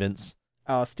help convince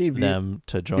Steve, them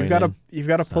to join. You've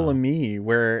got to pull a me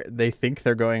where they think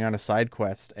they're going on a side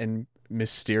quest, and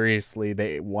mysteriously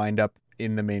they wind up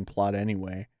in the main plot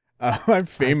anyway. I'm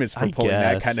famous for pulling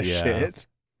that kind of shit.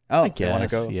 Oh, they want to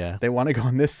go. Yeah. They want to go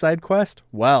on this side quest.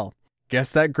 Well,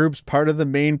 guess that group's part of the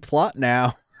main plot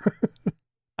now.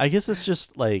 I guess it's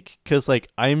just like because like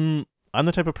I'm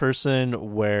the type of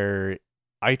person where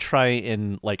I try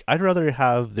and like I'd rather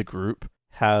have the group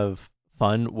have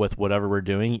fun with whatever we're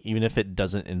doing, even if it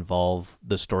doesn't involve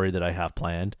the story that I have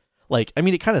planned. Like, I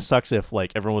mean, it kind of sucks if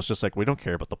like everyone was just like, we don't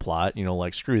care about the plot,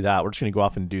 like screw that. We're just gonna go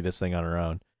off and do this thing on our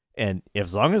own. And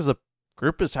as long as the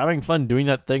group is having fun doing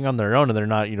that thing on their own, and they're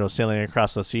not, sailing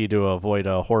across the sea to avoid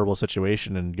a horrible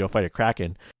situation and go fight a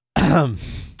kraken, I'm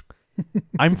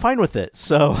fine with it.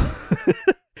 So,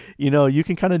 you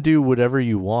can kind of do whatever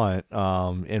you want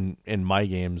in my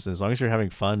games. As long as you're having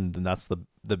fun, then that's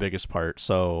the biggest part.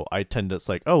 So I tend to, it's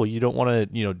like, oh, you don't want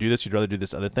to, do this. You'd rather do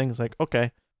this other thing. It's like,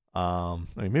 okay. I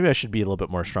mean, maybe I should be a little bit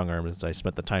more strong-armed as I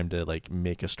spent the time to like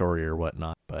make a story or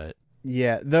whatnot. But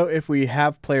yeah, though, if we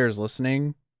have players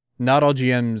listening, not all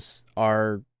GMs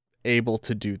are able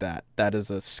to do that. That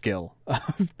is a skill.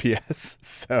 P.S.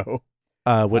 So,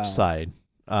 which side?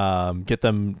 Get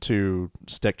them to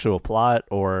stick to a plot,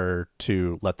 or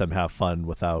to let them have fun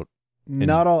without.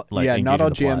 Not all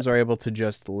GMs are able to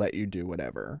just let you do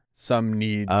whatever. Some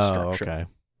need structure. Okay.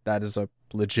 That is a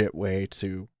legit way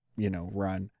to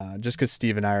run. Just because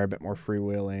Steve and I are a bit more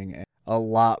freewheeling and a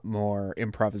lot more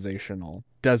improvisational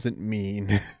doesn't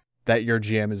mean that your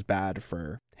GM is bad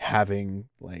for having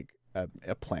like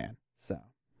a plan. So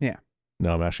yeah.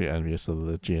 No, I'm actually envious of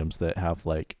the GMs that have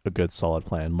like a good solid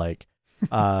plan. Like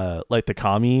like the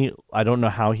Kami, I don't know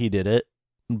how he did it,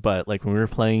 but like when we were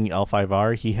playing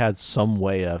L5R, he had some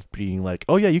way of being like,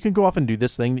 oh yeah, you can go off and do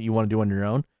this thing that you want to do on your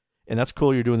own. And that's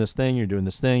cool. You're doing this thing. You're doing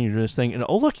this thing. You're doing this thing. And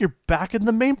oh, look, you're back in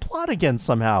the main plot again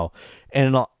somehow.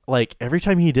 And like every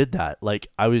time he did that, like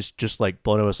I was just like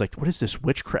blown. I was like, what is this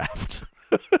witchcraft?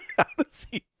 How does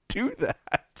he do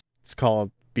that? It's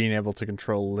called being able to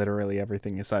control literally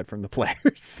everything aside from the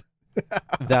players.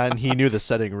 Then he knew the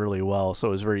setting really well, so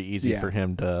it was very easy for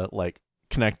him to like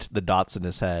connect the dots in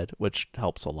his head, which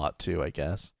helps a lot too, I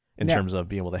guess. In terms of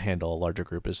being able to handle a larger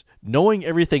group, is knowing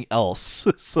everything else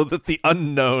so that the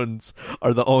unknowns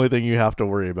are the only thing you have to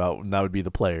worry about, and that would be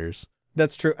the players.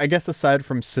 That's true. I guess aside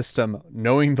from system,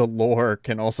 knowing the lore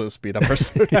can also speed up or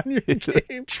slow down your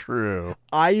game. True.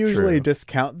 I usually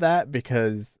discount that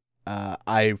because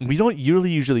we don't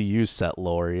usually use set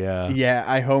lore, yeah. Yeah,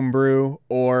 I homebrew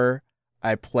or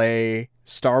I play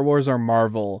Star Wars or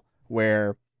Marvel,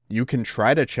 where you can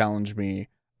try to challenge me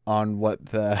on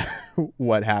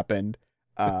what happened,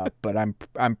 but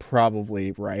I'm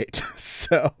probably right.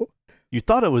 So you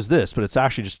thought it was this, but it's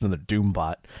actually just another Doom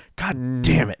bot. God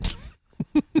damn it!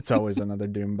 It's always another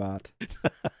Doom bot.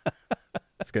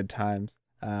 It's good times.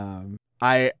 I'm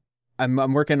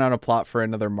working on a plot for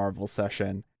another Marvel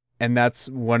session, and that's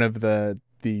one of the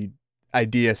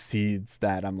idea seeds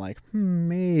that I'm like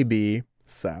maybe.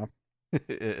 So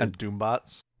Doom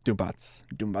bots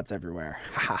everywhere.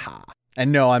 Ha ha.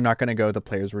 And no, I'm not going to go the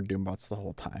players were Doombots the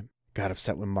whole time. Got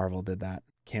upset when Marvel did that.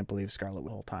 can't believe Scarlet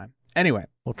the whole time. Anyway.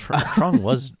 Well, Trong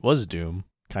was Doom,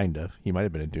 kind of. He might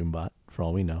have been a Doombot, for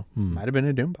all we know. Might have been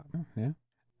a Doombot. Yeah.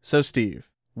 So, Steve,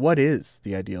 what is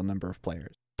the ideal number of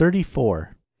players?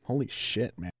 34. Holy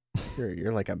shit, man.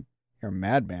 You're like you're a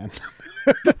madman.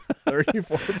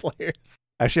 34 players.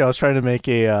 Actually, I was trying to make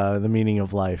the meaning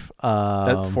of life.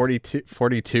 That's 42?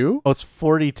 42? Oh, it's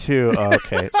 42. Oh,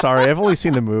 okay. Sorry, I've only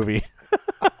seen the movie.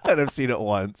 And I've seen it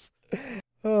once.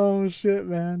 Oh, shit,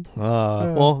 man.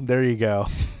 Well, there you go.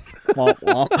 Womp,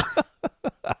 womp.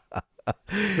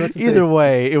 Either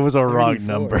way, it was a 34. Wrong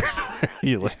number.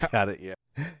 You looked at it, yeah.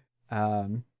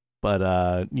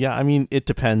 But yeah, I mean, it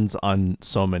depends on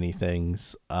so many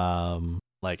things.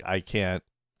 Like I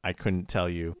couldn't tell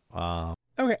you.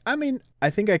 Okay, I mean, I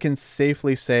think I can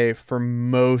safely say for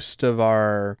most of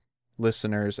our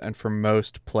listeners and for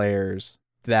most players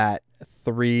that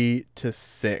 3 to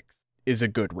 6 is a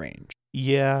good range.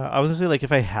 Yeah, I was gonna say, like,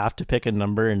 if I have to pick a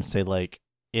number and say, like,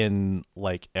 in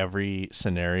like every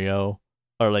scenario,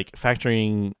 or like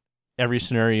factoring every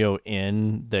scenario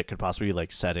in that could possibly be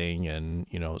like setting and,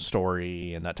 you know,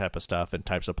 story and that type of stuff and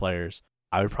types of players,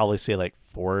 I would probably say like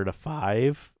 4 to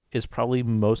 5 is probably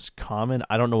most common.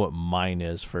 I don't know what mine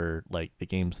is for like the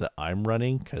games that I'm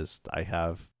running, because I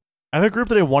have a group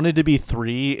that I wanted to be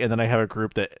 3, and then I have a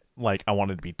group that like I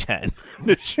wanted to be 10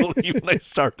 initially when I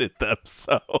started them.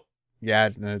 So yeah,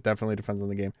 it definitely depends on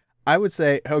the game. I would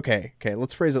say, okay,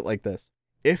 let's phrase it like this.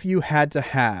 If you had to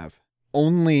have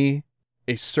only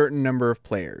a certain number of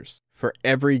players for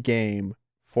every game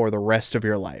for the rest of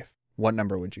your life, what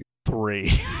number would you?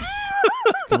 3.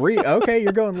 3? Okay,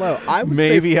 you're going low. I would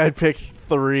maybe I'd pick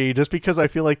 3 just because I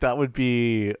feel like that would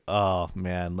be, oh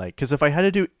man, like, because if I had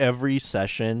to do every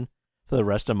session for the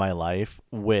rest of my life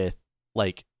with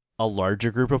like a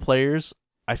larger group of players,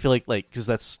 I feel like because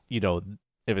that's, you know,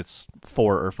 if it's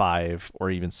 4 or 5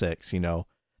 or even 6, you know,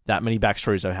 that many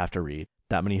backstories I have to read,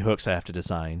 that many hooks I have to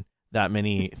design, that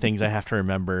many things I have to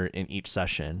remember in each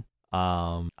session.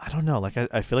 I don't know, like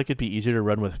I feel like it'd be easier to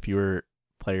run with fewer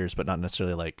players, but not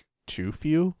necessarily like too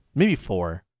few. Maybe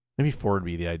 4 would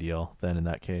be the ideal then in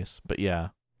that case. But yeah,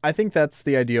 I think that's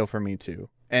the ideal for me too.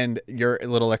 And your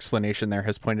little explanation there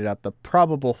has pointed out the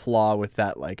probable flaw with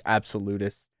that like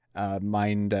absolutist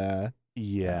mind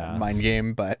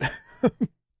game, but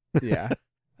yeah.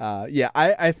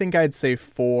 I think I'd say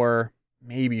 4,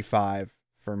 maybe 5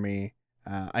 for me.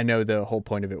 I know the whole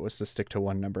point of it was to stick to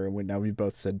one number, and now we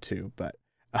both said 2, but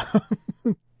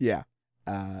yeah.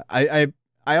 I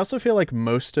also feel like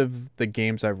most of the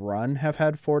games I've run have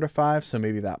had 4 to 5, so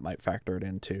maybe that might factor it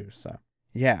in too. So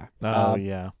yeah.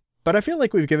 Yeah. But I feel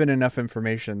like we've given enough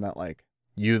information that like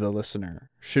you, the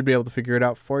listener, should be able to figure it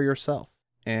out for yourself.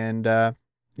 And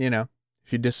you know,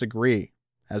 if you disagree,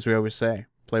 as we always say,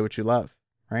 play what you love,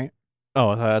 right? Oh,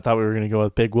 I thought we were gonna go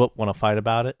with Big Whoop. Want to fight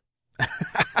about it?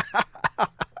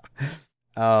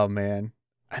 Oh man,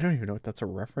 I don't even know what that's a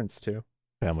reference to.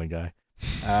 Family Guy.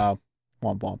 Womp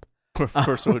womp. Of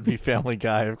course it would be Family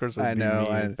Guy. Of course it would be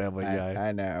Family Guy.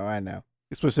 I know.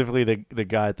 Specifically the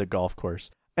guy at the golf course.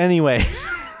 Anyway.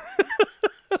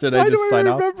 Should I just sign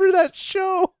off? I remember that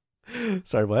show.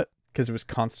 Sorry, what? Because it was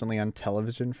constantly on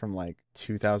television from like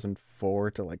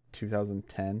 2004 to like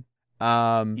 2010.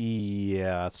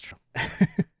 Yeah, that's true.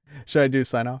 Should I do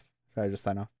sign off? Should I just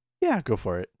sign off? Yeah, go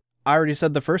for it. I already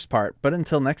said the first part, but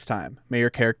until next time, may your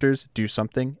characters do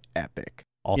something epic.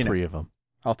 All 3 of them.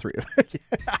 All 3 of them.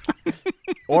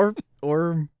 or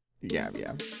yeah,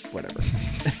 whatever.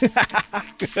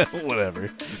 Whatever.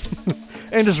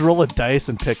 And just roll a dice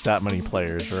and pick that many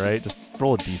players, right? Just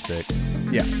roll a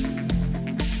d6. Yeah.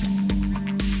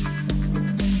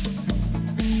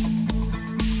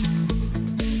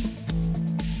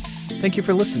 Thank you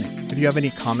for listening. If you have any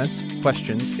comments,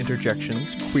 questions,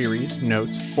 interjections, queries,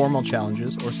 notes, formal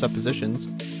challenges, or suppositions,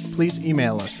 please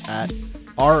email us at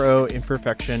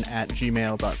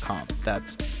roimperfection@gmail.com.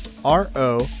 That's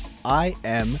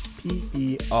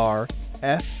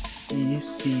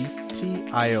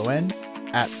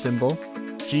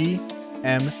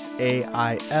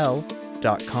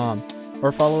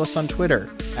Or follow us on Twitter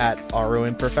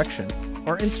 @roimperfection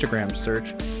or Instagram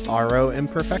search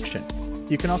roimperfection.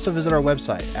 You can also visit our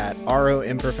website at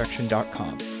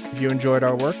roimperfection.com. If you enjoyed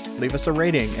our work, leave us a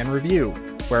rating and review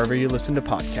wherever you listen to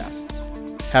podcasts.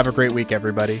 Have a great week,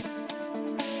 everybody.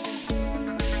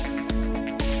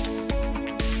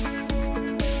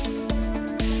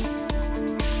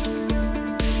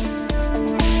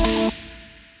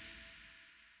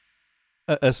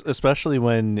 Especially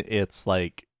when it's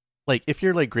like like if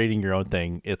you're like grading your own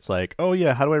thing, it's like, oh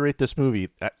yeah, how do I rate this movie?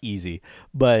 Easy.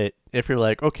 But if you're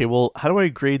like, okay, well, how do I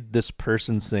grade this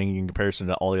person's thing in comparison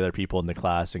to all the other people in the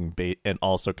class, and and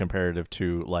also comparative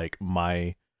to like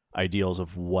my ideals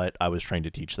of what I was trying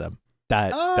to teach them?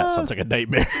 That sounds like a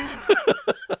nightmare.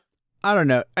 I don't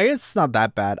know. I guess it's not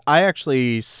that bad. I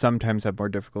actually sometimes have more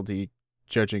difficulty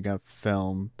judging a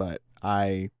film, but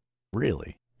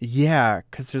Really? Yeah,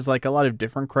 because there's like a lot of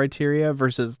different criteria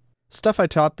versus stuff I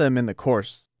taught them in the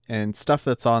course and stuff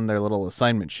that's on their little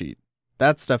assignment sheet.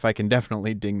 That stuff I can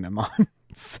definitely ding them on.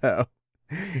 So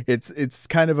it's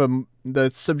kind of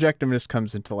the subjectiveness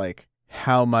comes into like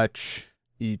how much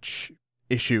each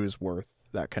issue is worth,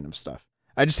 that kind of stuff.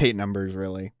 I just hate numbers,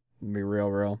 really. To be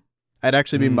real. I'd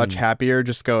actually be much happier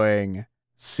just going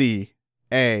C,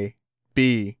 A,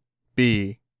 B,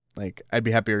 B. Like, I'd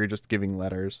be happier just giving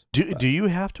letters. Do you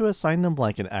have to assign them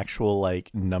like an actual like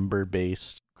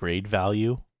number-based grade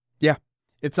value? Yeah.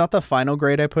 It's not the final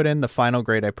grade I put in. The final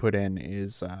grade I put in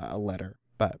is a letter.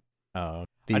 But I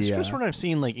just when I've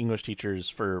seen like English teachers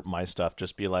for my stuff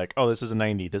just be like, oh, this is a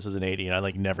 90, this is an 80, and I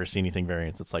like never see anything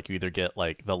variance. It's like you either get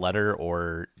like the letter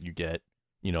or you get,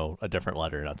 a different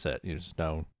letter, and that's it. You just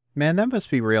know. Man, that must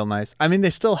be real nice. I mean,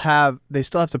 they still have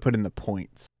to put in the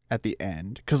points at the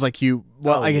end, because like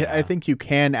I think you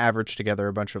can average together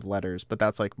a bunch of letters, but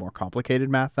that's like more complicated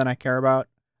math than I care about.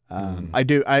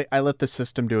 I let the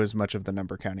system do as much of the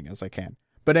number counting as I can.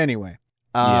 But anyway,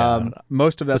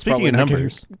 most of that's probably not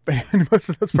numbers. Most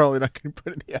of that's probably not going to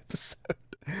put in the episode.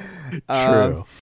 True.